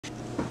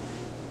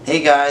Hey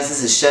guys,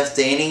 this is Chef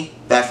Danny,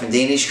 back from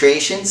Danny's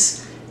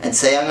Creations, and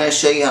today I'm going to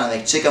show you how to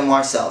make chicken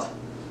marsala.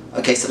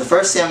 Okay, so the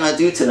first thing I'm going to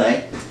do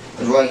today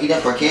is we're going to heat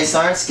up our cast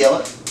iron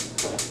skillet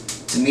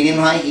to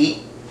medium-high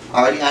heat.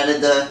 I already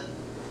added the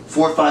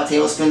 4 or 5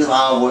 tablespoons of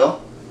olive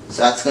oil,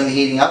 so that's going to be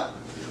heating up.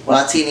 While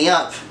that's heating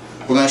up,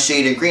 we're going to show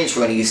you the ingredients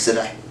we're going to use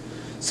today.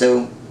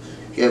 So,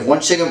 you have 1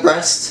 chicken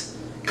breast,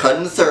 cut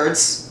into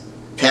thirds,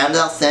 pounded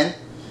out thin,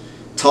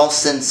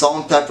 tossed in salt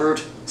and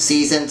peppered,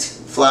 seasoned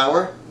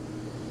flour.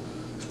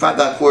 It's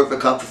probably about 1/4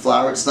 cup of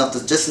flour, just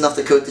enough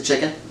to coat the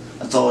chicken.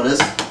 That's all it is.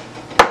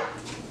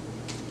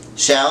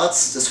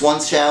 Shallots, just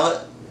 1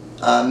 shallot,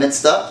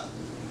 minced up.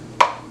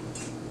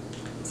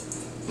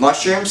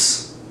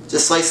 Mushrooms,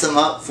 just slice them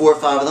up, 4 or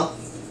 5 of them.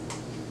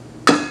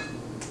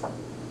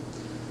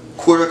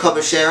 1/4 cup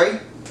of sherry.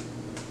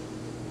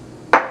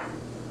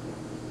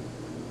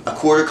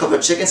 1/4 cup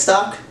of chicken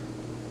stock.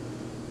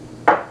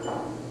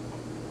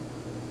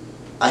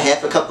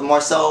 1/2 cup of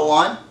Marsala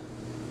wine.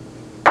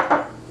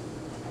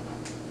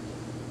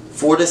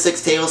 4 to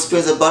 6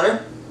 tablespoons of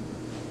butter.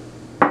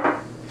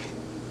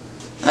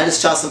 I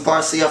just chopped some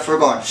parsley up for a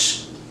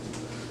garnish.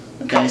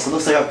 Okay, so it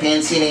looks like our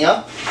pan's heating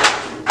up.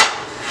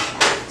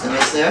 So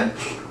nice there.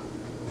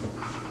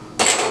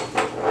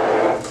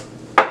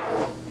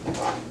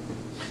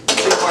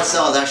 Chicken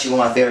Marsala is actually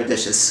one of my favorite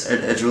dishes.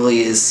 It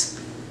really is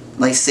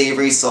nice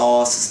savory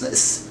sauce.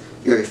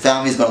 Your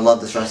family's going to love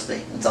this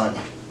recipe. I'm telling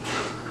you.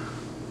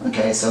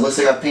 Okay, so it looks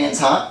like our pan's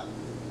hot.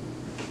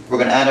 We're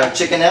going to add our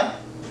chicken now.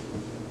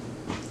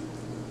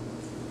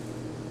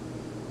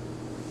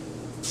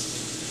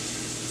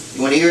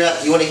 You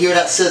want to hear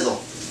that sizzle.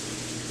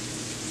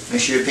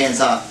 Make sure your pan's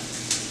hot.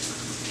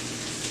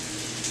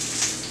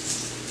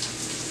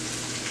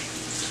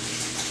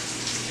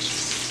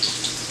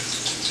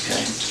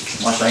 Okay,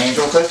 wash my hands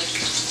real quick.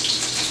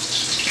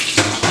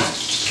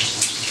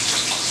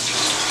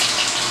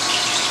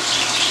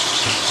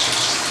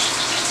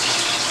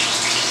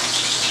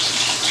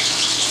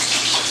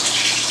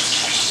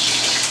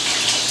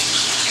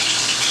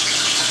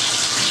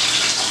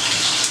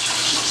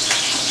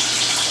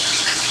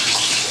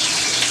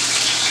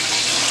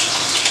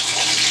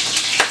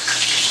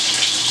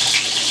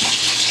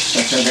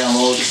 Turn it down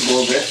just a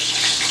little bit.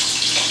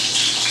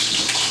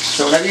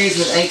 So whenever you're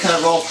using any kind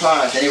of raw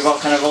product, any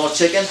kind of raw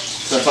chicken,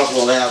 so I talk a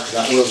little loud because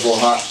that oil's a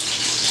little hot,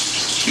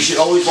 you should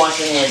always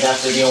wash your hands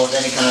after dealing with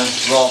any kind of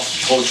raw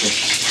poultry.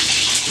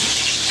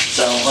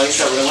 So like I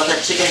said, we're going to let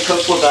that chicken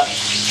cook for about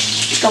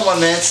a couple more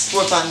minutes,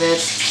 4 or 5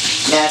 minutes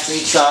max on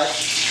each side.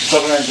 That's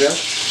what we're going to do.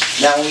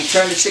 Now when we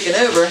turn the chicken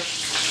over,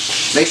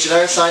 make sure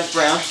the other side's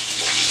brown.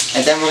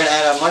 And then we're going to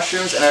add our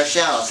mushrooms and our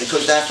shallots and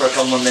cook that for a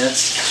couple more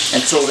minutes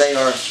until they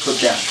are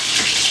cooked down.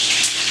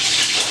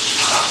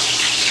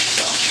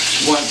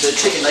 You want the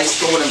chicken nice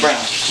golden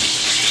brown.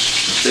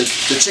 The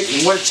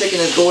more the chicken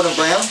is golden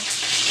brown,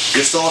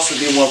 your sauce will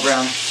be more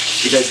brown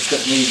because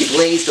when you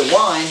glaze the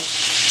wine,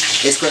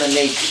 it's going to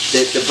make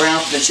the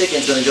brown from the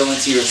chicken is going to go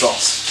into your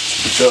sauce.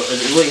 So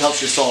it really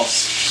helps your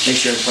sauce make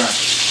sure it's brown.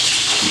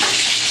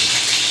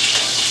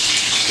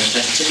 Gonna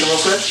check the chicken real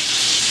quick.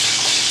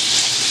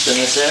 Send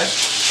this there.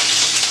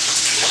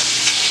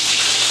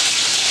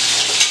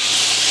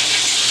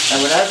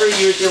 And whenever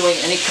you're doing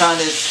any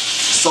kind of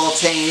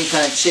sauteing, any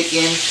kind of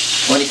chicken,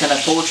 or any kind of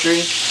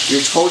poultry,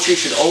 your poultry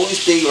should always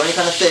be, or any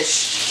kind of fish,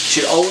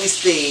 should always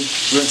be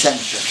room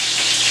temperature.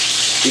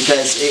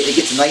 Because it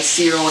gets a nice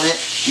sear on it.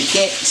 You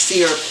can't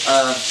sear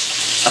a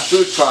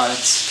food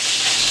product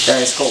that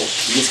is cold.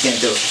 You just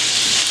can't do it.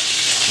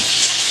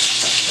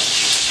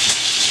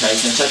 Okay,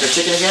 so I'm going to check our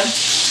chicken again.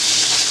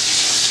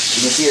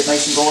 You can see it's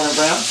nice and golden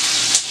brown.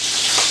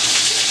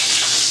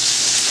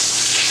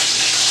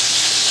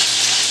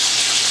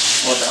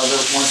 Let the other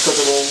ones cook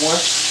a little more.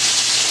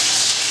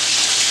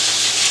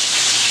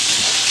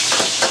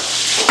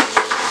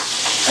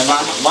 And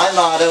my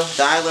motto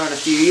that I learned a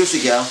few years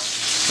ago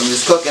from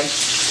just cooking,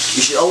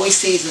 you should always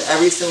season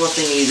every single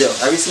thing you do.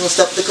 Every single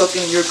step of the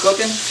cooking you're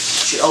cooking,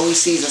 you should always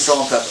season salt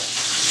and pepper.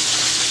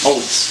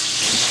 Always.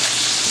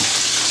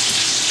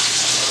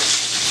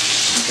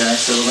 Okay,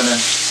 so we're going to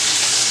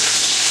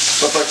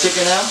flip our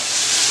chicken now.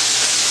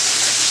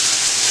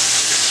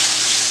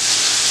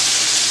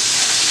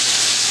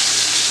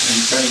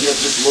 And trying to heat up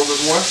just a little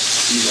bit more.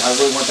 I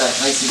really want that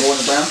nice and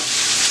golden brown.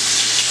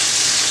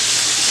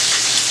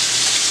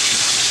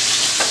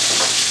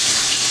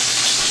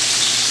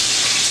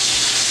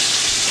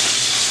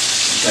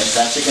 Okay,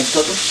 so that chicken's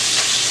cooking.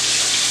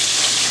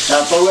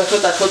 Now we're going to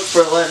let that cook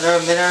for another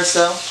minute or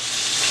so,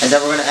 and then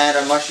we're going to add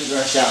our mushrooms and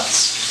our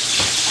shallots.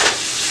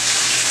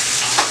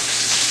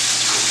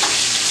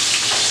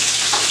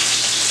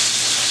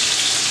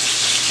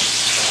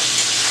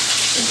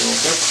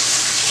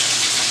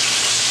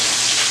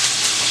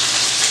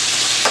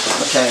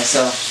 Okay,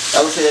 so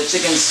that looks like the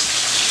chicken's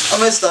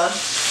almost done.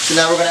 So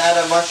now we're going to add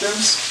our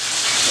mushrooms.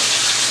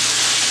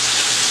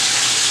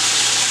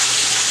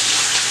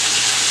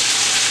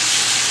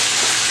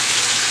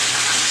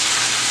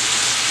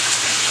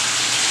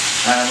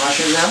 Add our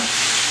mushrooms now.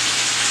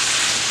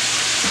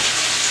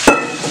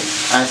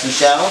 Add some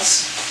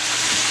shallots.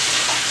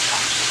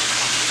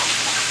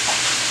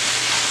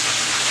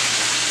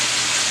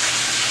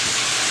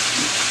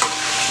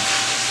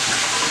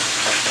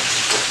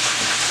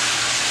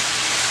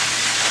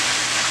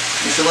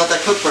 gonna let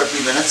that cook for a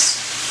few minutes.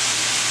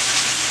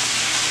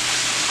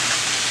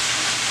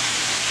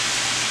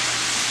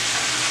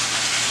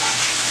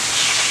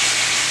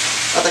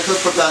 Let that cook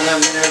for about another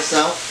minute or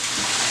so.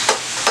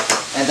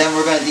 And then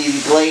we're going to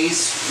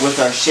deglaze with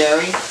our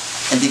sherry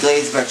and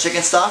deglaze with our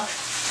chicken stock.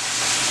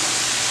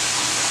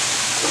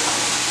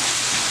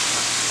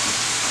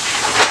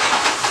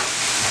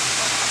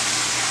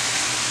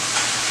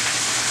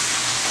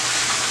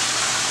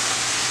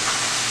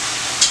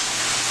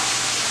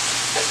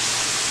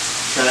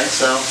 Okay,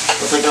 so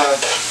looks like our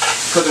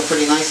cooking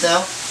pretty nice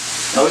now.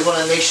 I always want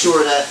to make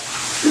sure that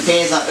the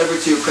pan is not over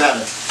too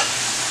crowded.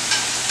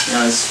 You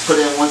know, just put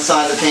it on one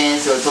side of the pan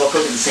so it's all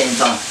cooked at the same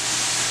time.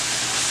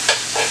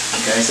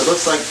 Okay, so it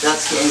looks like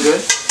that's getting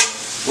good.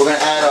 We're going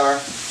to add our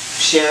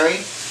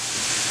sherry.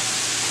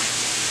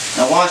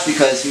 Now watch,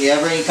 because if you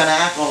have any kind of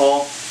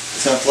alcohol,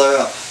 it's going to flare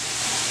up.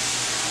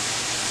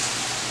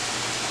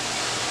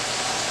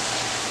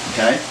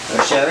 Okay,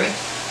 our sherry.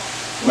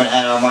 We're going to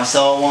add our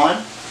Marsala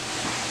wine.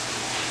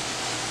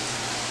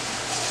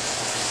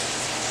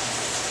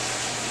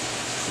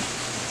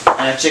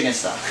 And our chicken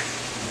stock.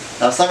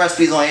 Now some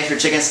recipes only ask for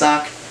chicken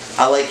stock.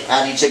 I like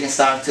adding chicken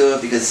stock to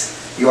it because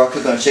you are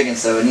cooking with chicken,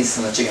 so it needs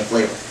some of the chicken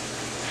flavor.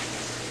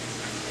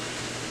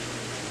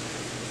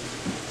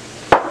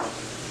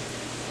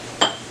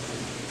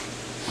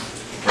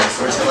 Okay,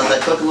 so we're just going to let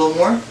that cook a little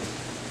more.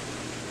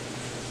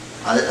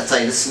 I'll tell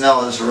you, the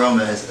smell of this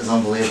aroma is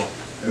unbelievable.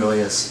 It really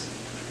is.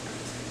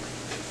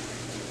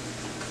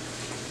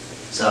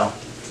 So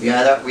we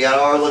got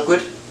our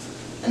liquid,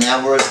 and now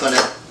I'm just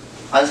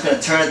going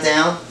to turn it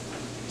down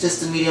just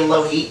to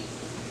medium-low heat.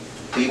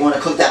 But you want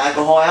to cook that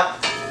alcohol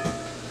out.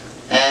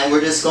 And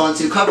we're just going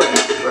to cover it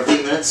for a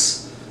few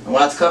minutes. And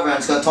while it's covering, I'm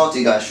just going to talk to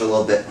you guys for a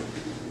little bit.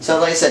 So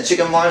like I said,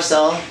 chicken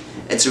marsala,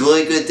 it's a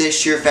really good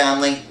dish to your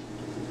family.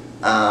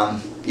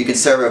 You can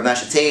serve it with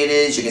mashed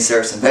potatoes, you can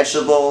serve some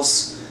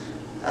vegetables.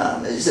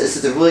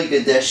 It's a really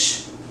good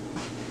dish.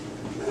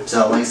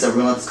 So like I said, we're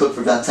going to let this cook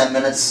for about 10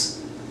 minutes.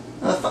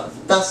 About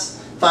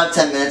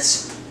 5-10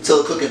 minutes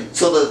till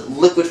the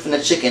liquid from the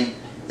chicken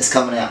is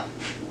coming out.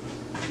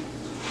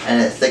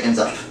 And it thickens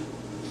up.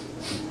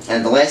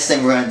 And the last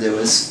thing we're going to do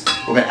is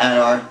we're going to add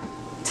our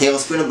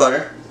tablespoon of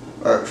butter,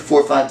 or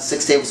 4, 5,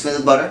 6 tablespoons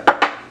of butter,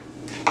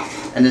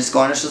 and just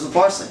garnish with some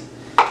parsley.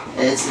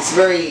 And it's a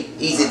very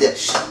easy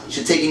dish. It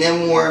should take you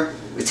no more.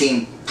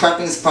 Between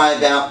prepping is probably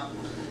about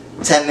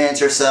 10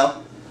 minutes or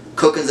so.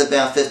 Cooking is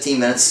about 15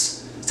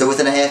 minutes. So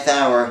within a half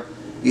hour,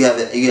 you have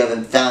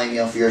a family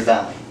meal for your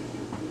family.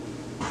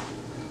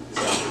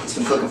 So it's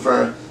been cooking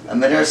for a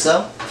minute or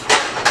so.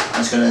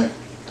 I'm just going to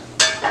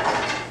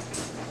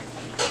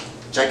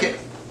check it.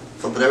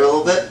 Flip it over a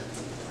little bit.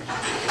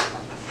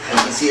 As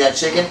you can see, that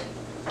chicken,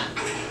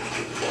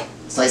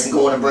 it's nice and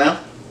golden brown.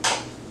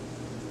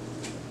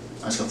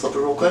 I'm just going to flip it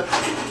real quick.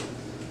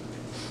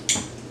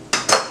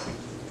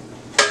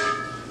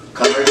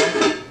 Cover it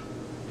again.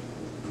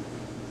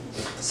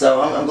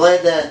 So I'm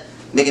glad that I'm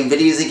making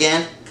videos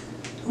again.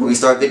 We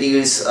start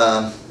videos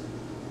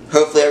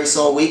hopefully every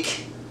single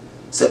week.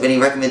 So if any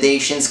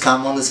recommendations,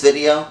 comment on this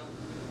video,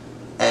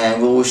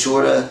 and we'll be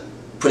sure to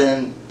put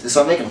in to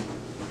start making them.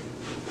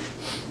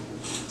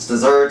 It's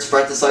desserts,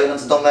 breakfast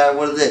items, it don't matter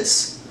what it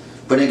is.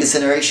 Put it in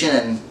consideration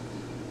and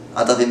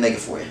I'll definitely make it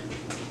for you.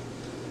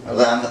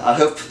 I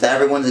hope that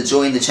everyone's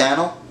enjoying the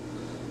channel.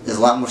 There's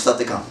a lot more stuff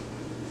to come.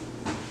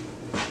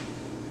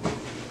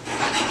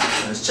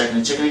 Just checking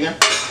the chicken again.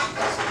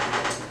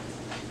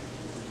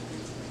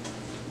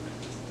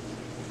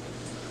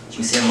 You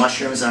can see the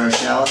mushrooms and our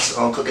shallots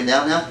are all cooking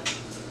down now.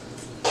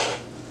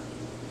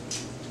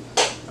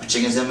 Our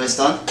chicken's almost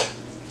done.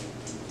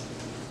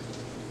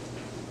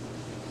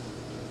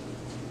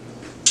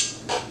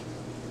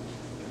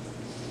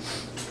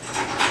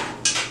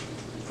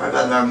 Probably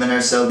about another minute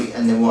or so,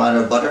 and then we'll add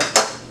our butter.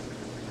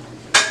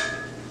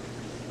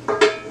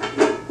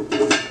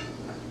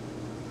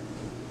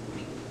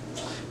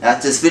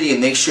 After this video,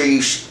 make sure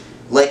you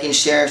like and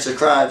share and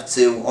subscribe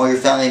to all your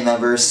family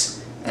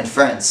members and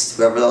friends.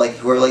 Whoever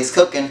likes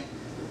cooking.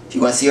 If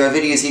you want to see our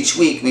videos each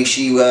week, make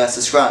sure you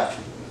subscribe.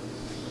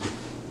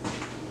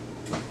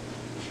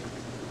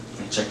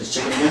 Check this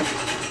chicken again.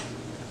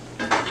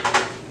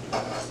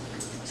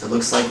 So it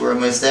looks like we're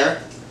almost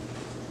there.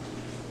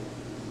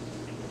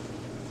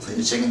 So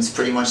the chicken's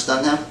pretty much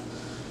done now.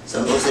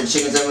 So it looks like the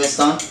chicken's almost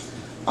done.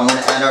 I'm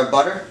going to add our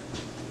butter.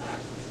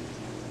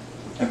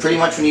 And pretty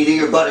much when you do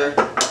your butter,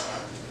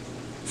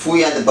 before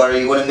you add the butter,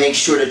 you want to make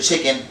sure the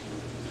chicken,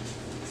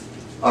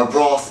 our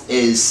broth,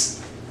 is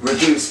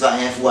reduced about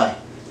halfway.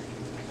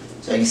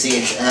 So you can see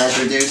it has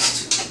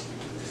reduced.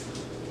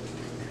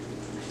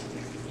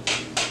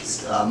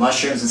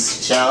 Mushrooms and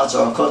shallots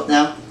are all cooked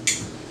now.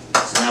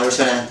 So now we're just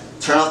going to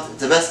turn off.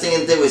 The best thing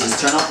to do is just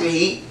turn off your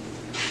heat.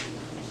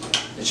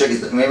 The trick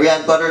is, whenever you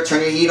add butter, turn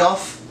your heat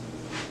off.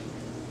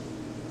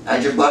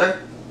 Add your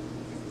butter.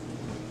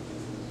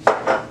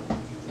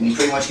 And you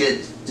pretty much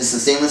get just a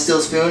stainless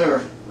steel spoon or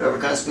whatever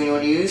kind of spoon you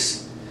want to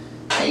use.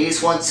 And you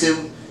just want to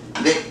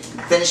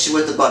finish it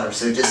with the butter.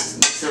 So just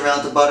mix it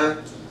around the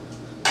butter.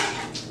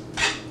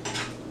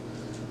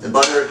 The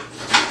butter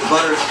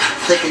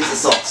thickens the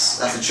sauce.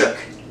 That's the trick.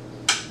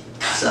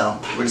 So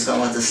we're just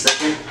gonna let this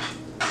thicken.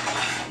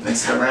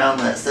 Mix it around,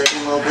 let it thicken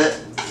a little bit.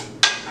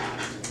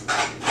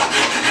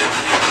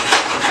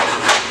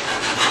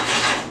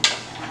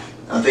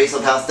 Now, based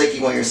on how thick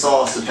you want your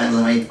sauce depends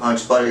on how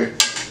much butter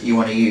you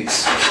want to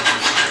use.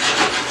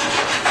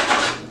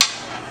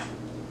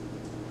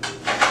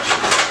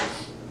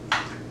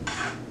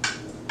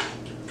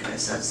 Okay,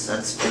 so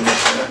that's pretty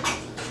much there.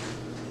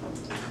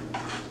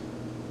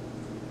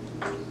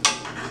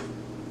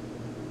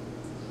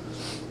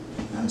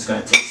 I'm just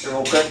going to taste it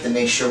real quick to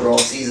make sure we're all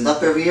seasoned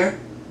up over here.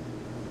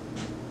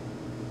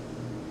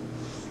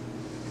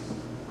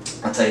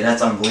 I'll tell you,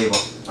 that's unbelievable.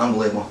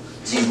 Unbelievable.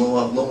 Just use a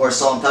little more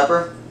salt and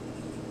pepper.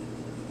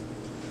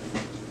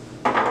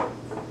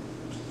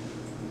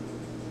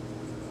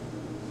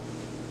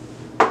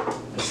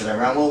 Mix it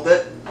around a little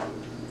bit.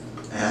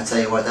 And I'll tell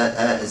you what,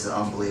 that is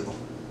unbelievable.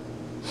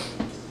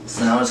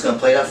 So now I'm just going to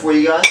plate that for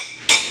you guys.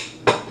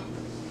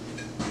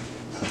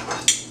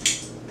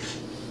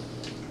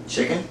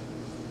 Chicken.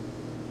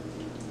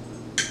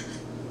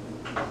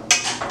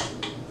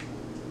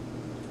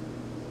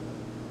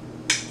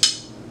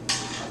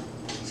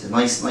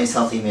 It's a nice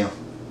healthy meal.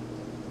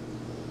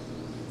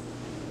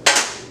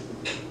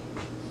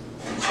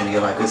 Just gonna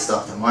get all that good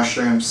stuff. The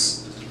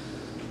mushrooms,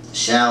 the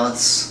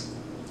shallots.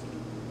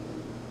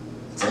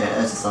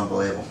 That's just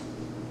unbelievable.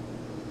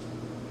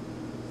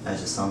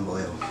 That's just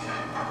unbelievable.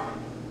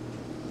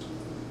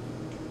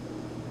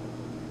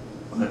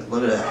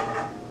 Look at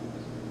that.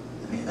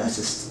 I mean, that's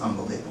just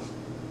unbelievable.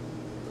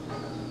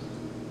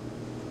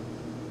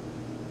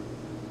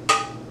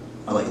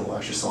 I like a little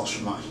extra sauce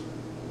for mine.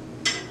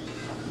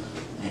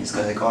 And just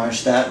going to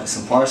garnish that with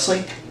some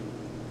parsley.